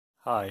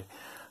Hi,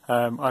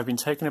 I've been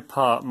taking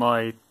apart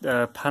my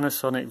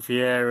Panasonic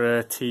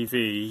Viera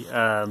TV,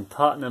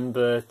 part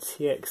number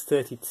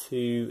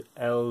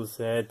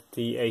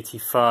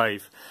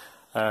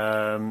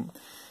TX32LZD85.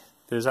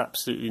 There's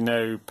absolutely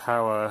no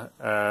power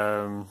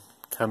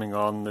coming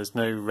on. There's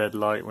no red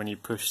light when you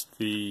push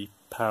the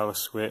power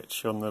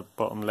switch on the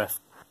bottom left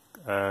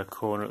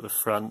corner at the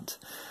front.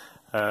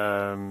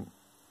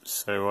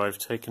 So I've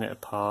taken it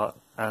apart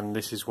and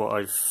this is what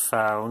I've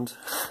found.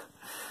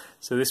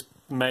 So this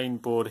main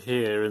board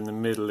here in the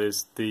middle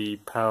is the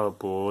power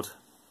board.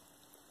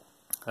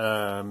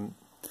 So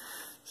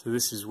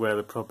this is where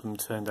the problem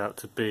turned out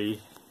to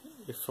be.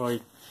 If I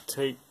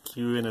take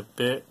you in a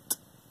bit,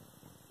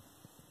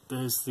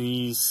 there's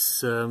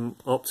these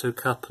opto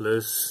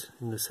couplers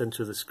in the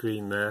centre of the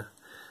screen there,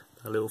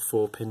 a little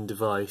 4-pin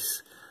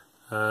device.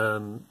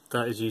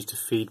 That is used to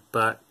feed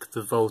back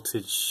the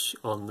voltage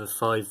on the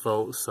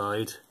 5-volt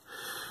side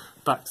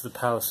back to the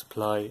power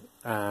supply,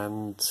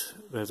 and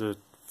there's a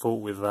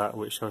fault with that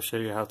which I'll show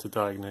you how to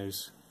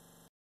diagnose.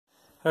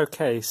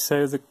 Okay,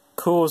 so the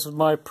cause of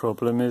my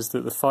problem is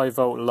that the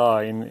 5-volt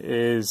line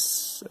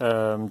is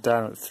down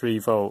at 3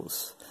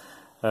 volts.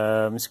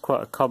 It's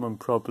quite a common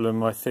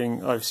problem. I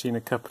think I've seen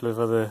a couple of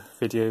other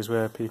videos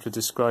where people have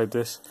described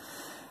this.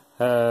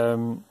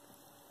 So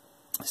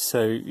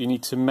you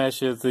need to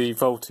measure the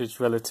voltage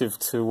relative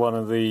to one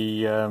of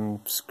the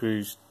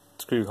screw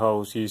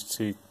holes used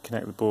to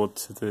connect the board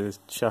to the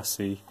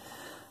chassis.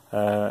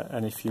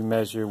 And if you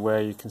measure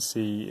where you can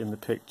see in the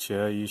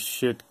picture, you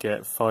should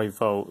get 5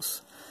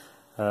 volts.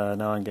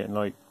 Now I'm getting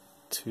like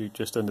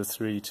just under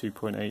 3,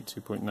 2.8,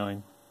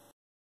 2.9.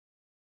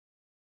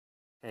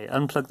 Okay,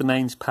 unplug the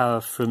mains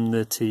power from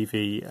the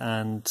TV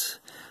and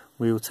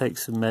we will take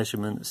some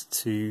measurements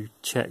to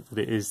check that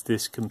it is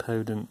this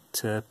component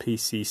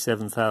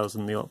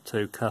PC7000, the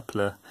opto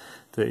coupler,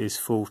 that is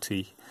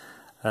faulty.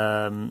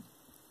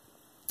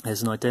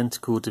 There's an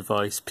identical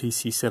device,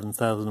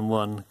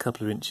 PC7001, a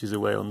couple of inches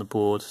away on the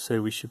board,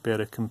 so we should be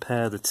able to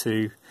compare the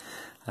two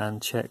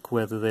and check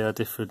whether they are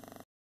different.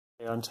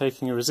 I'm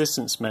taking a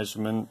resistance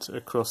measurement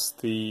across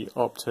the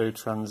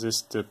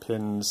opto-transistor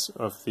pins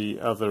of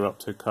the other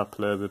opto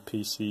coupler, the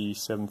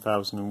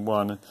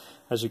PC7001.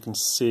 As you can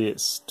see,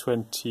 it's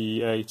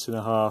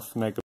 28.5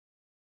 mega.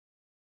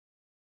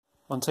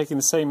 On taking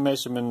the same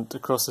measurement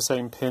across the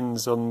same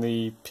pins on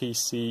the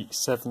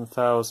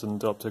PC7000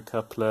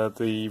 optocoupler,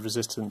 the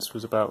resistance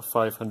was about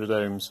 500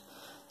 ohms.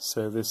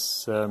 So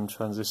this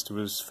transistor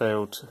was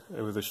failed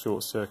with a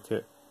short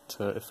circuit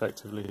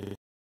effectively.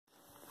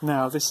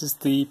 Now this is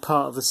the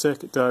part of the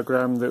circuit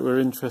diagram that we're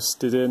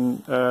interested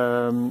in.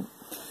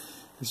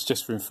 It's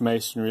just for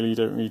information really, you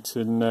don't need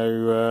to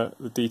know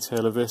the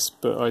detail of this,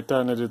 but I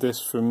downloaded this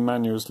from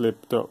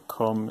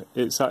manualslib.com.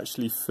 It's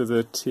actually for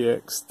the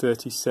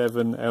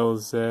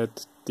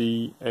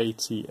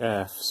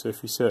TX37LZD80F, so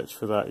if you search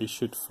for that you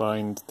should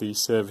find the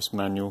service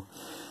manual.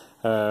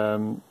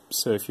 So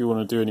if you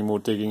want to do any more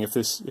digging, if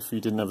you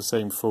didn't have the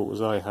same fault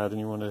as I had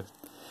and you want to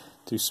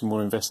do some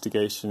more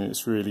investigation,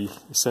 it's really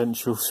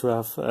essential to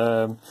have.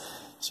 So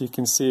you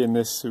can see in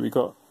this that we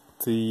got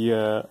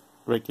the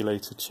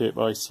regulator chip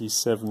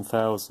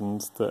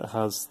IC7000 that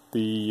has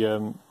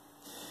the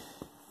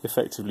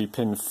effectively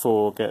pin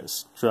 4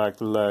 gets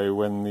dragged low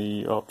when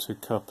the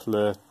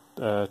optocoupler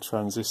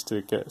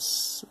transistor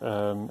gets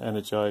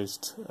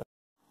energized.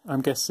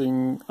 I'm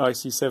guessing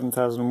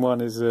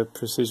IC7001 is a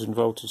precision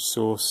voltage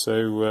source,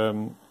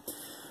 so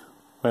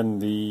when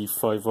the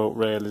 5-volt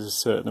rail is a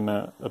certain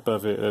amount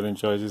above it,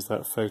 energizes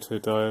that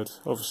photodiode.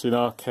 Obviously in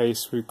our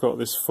case we've got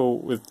this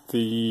fault with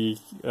the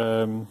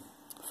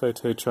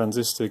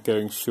phototransistor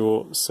going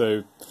short,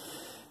 so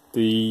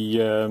the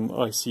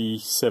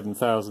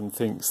IC7000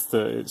 thinks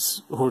that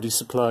it's already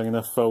supplying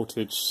enough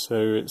voltage,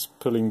 so it's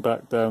pulling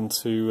back down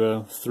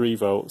to 3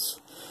 volts.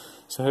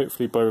 So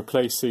hopefully by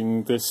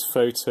replacing this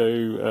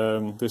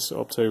this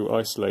Opto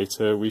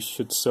Isolator, we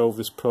should solve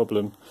this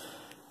problem.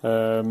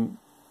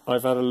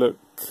 I've had a look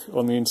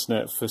on the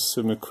internet for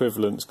some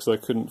equivalents because I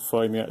couldn't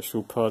find the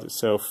actual part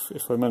itself.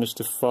 If I manage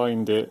to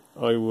find it,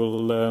 I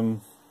will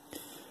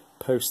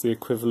post the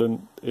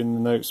equivalent in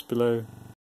the notes below.